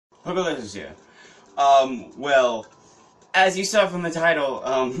Delicious here. Well, as you saw from the title,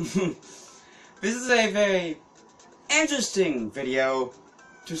 this is a very interesting video,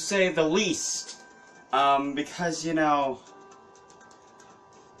 to say the least. Because, you know,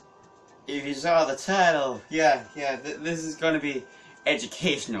 if you saw the title, this is gonna be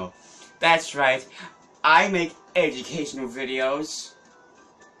educational. That's right, I make educational videos.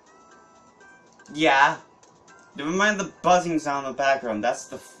 Yeah. Never mind the buzzing sound in the background, that's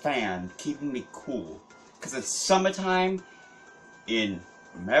the fan keeping me cool. Because it's summertime in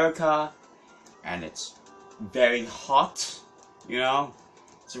America, and it's very hot, you know?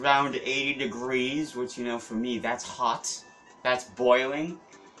 It's around 80 degrees, which, you know, for me, that's hot. That's boiling.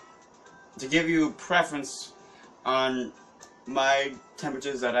 To give you a preference on my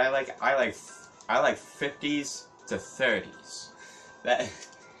temperatures that I like 50s to 30s. That...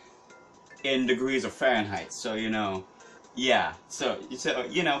 in degrees of Fahrenheit, so you know, yeah, so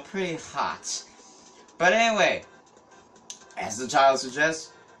you know, pretty hot. But anyway, as the title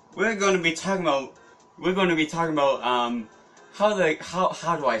suggests, we're going to be talking about how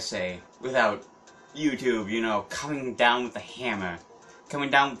do I say without YouTube, you know, coming down with the hammer, coming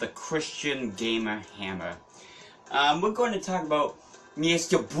down with the Christian gamer hammer. We're going to talk about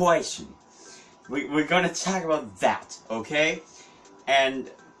masturbation. We're going to talk about that, okay? And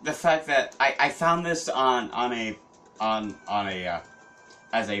the fact that I found this as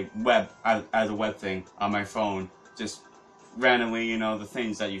a web thing on my phone, just randomly, you know, the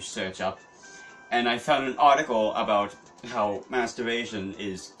things that you search up, and I found an article about how masturbation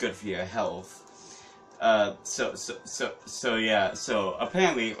is good for your health. So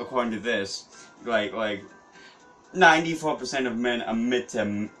apparently, according to this, like 94% of men admit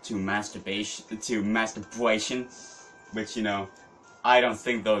to masturbation, which, you know, I don't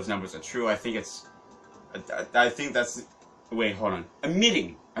think those numbers are true. I think that's, wait, hold on.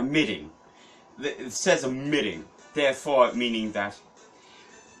 Admitting. It says admitting. Therefore, meaning that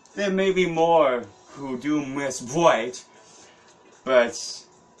there may be more who do masturbate, but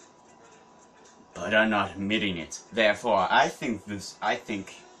are not admitting it. Therefore, I think this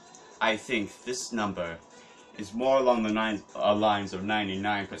number is more along the lines of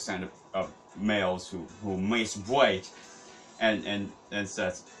 99% of males who masturbate. And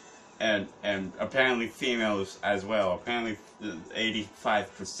such, and apparently females as well. Apparently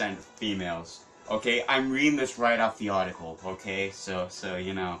 85% of females. Okay, I'm reading this right off the article. Okay, so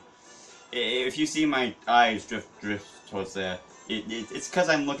you know, if you see my eyes drift towards there, it's because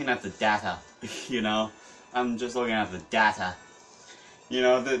I'm looking at the data. You know, I'm just looking at the data. You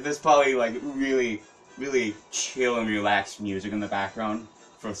know, there's probably like really chill and relaxed music in the background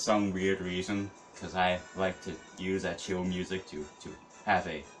for some weird reason. Because I like to use that chill music to have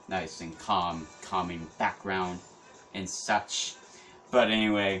a nice and calming background and such. But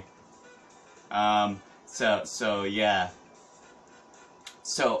anyway, so yeah.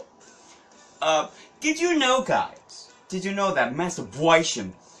 So, did you know, guys? Did you know that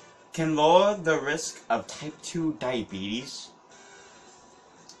masturbation can lower the risk of type 2 diabetes?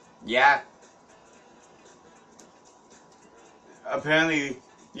 Yeah. Apparently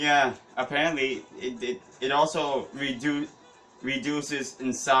it also reduces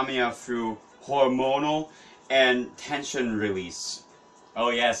insomnia through hormonal and tension release. Oh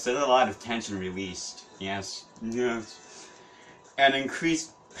yes, there's a lot of tension released. Yes. And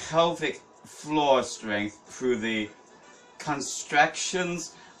increased pelvic floor strength through the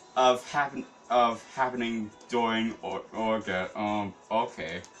constrictions of happening during orgasm.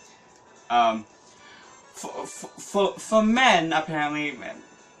 Okay. For men, apparently,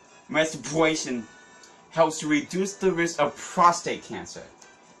 masturbation helps to reduce the risk of prostate cancer.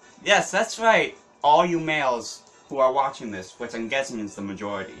 Yes, that's right, all you males who are watching this, which I'm guessing is the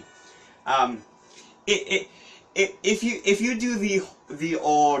majority. If you do the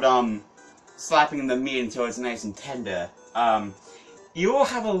old slapping the meat until it's nice and tender, you will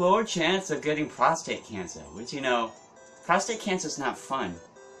have a lower chance of getting prostate cancer. Which, you know, prostate cancer is not fun.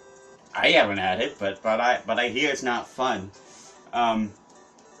 I haven't had it, but I hear it's not fun.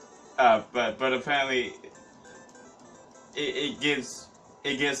 But apparently it gives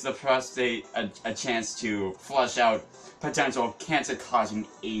the prostate a chance to flush out potential cancer-causing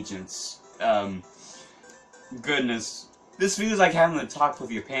agents. Goodness, this feels like having to talk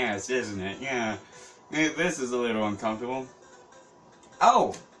with your parents, isn't it? Yeah, this is a little uncomfortable.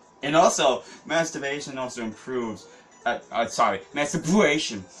 Oh, and also masturbation also improves.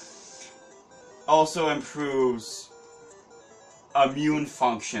 Masturbation also improves immune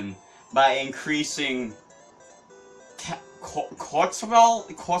function by increasing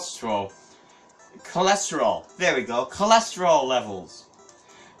cholesterol. There we go. Cholesterol levels.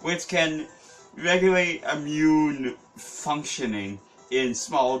 which can regulate immune functioning in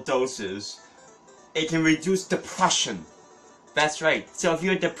small doses. It can reduce depression. That's right. So if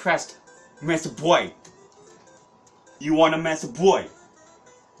you're depressed, masturbate. You want to masturbate.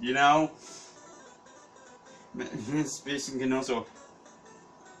 You know? Masturbation can also...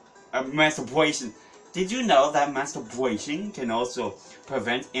 masturbation. Did you know that masturbation can also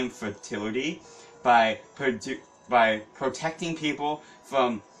prevent infertility by protecting people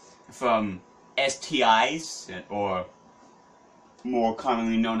from STIs, or more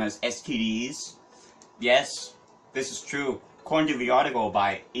commonly known as STDs? Yes, this is true. According to the article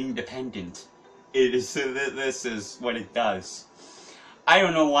by Independent, this is what it does. I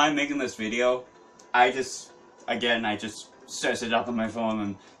don't know why I'm making this video. I just searched it up on my phone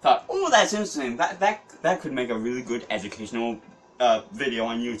and thought, oh, that's interesting. That could make a really good educational video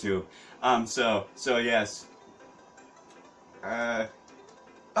on YouTube. So yes.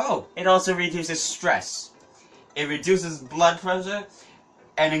 Oh, it also reduces stress. It reduces blood pressure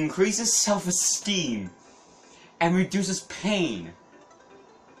and increases self-esteem and reduces pain.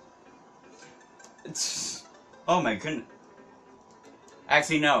 Oh my goodness.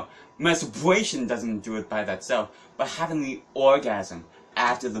 Actually, no. Masturbation doesn't do it by itself, but having the orgasm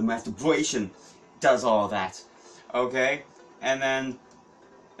after the masturbation does all that. Okay? And then...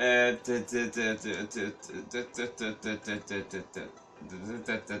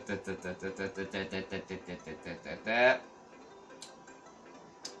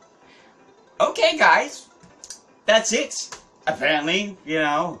 Okay, guys. That's it. Apparently,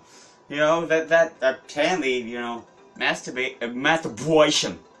 that apparently,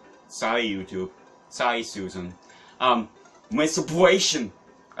 masturbation. Sorry, YouTube. Sorry, Susan. Masturbation,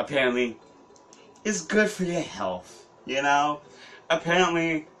 apparently, is good for your health.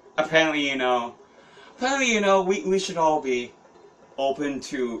 Apparently, we should all be open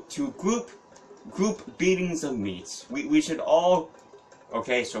to group beatings of meat. We should all.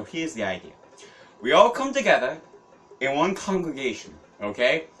 Okay, so here's the idea. We all come together in one congregation.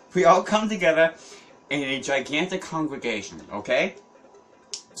 Okay, we all come together in a gigantic congregation. Okay.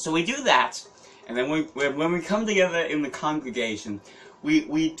 So we do that, and then when we come together in the congregation,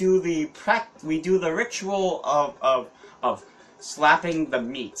 we do the ritual of slapping the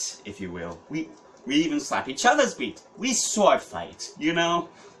meat, if you will. We even slap each other's meat. We sword fight. There's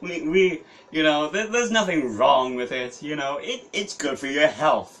nothing wrong with it. It's good for your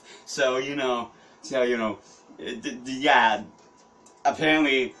health. So yeah.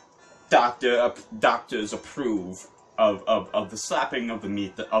 Apparently, doctors approve of the slapping of the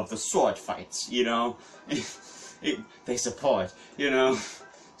meat, of the sword fights, they support,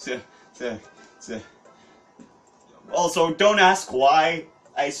 so. Also, don't ask why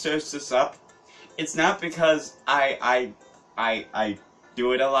I searched this up. It's not because I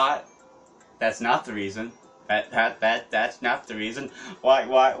do it a lot. That's not the reason. That's not the reason.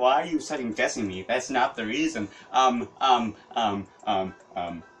 Why are you second guessing me? That's not the reason. I'm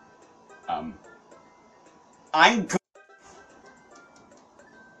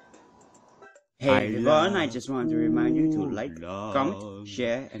Hey everyone, I just want to remind you to like, comment,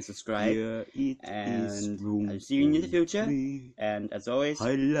 share, and subscribe. And I'll see you in the future. And as always,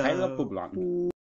 I love Pooblan.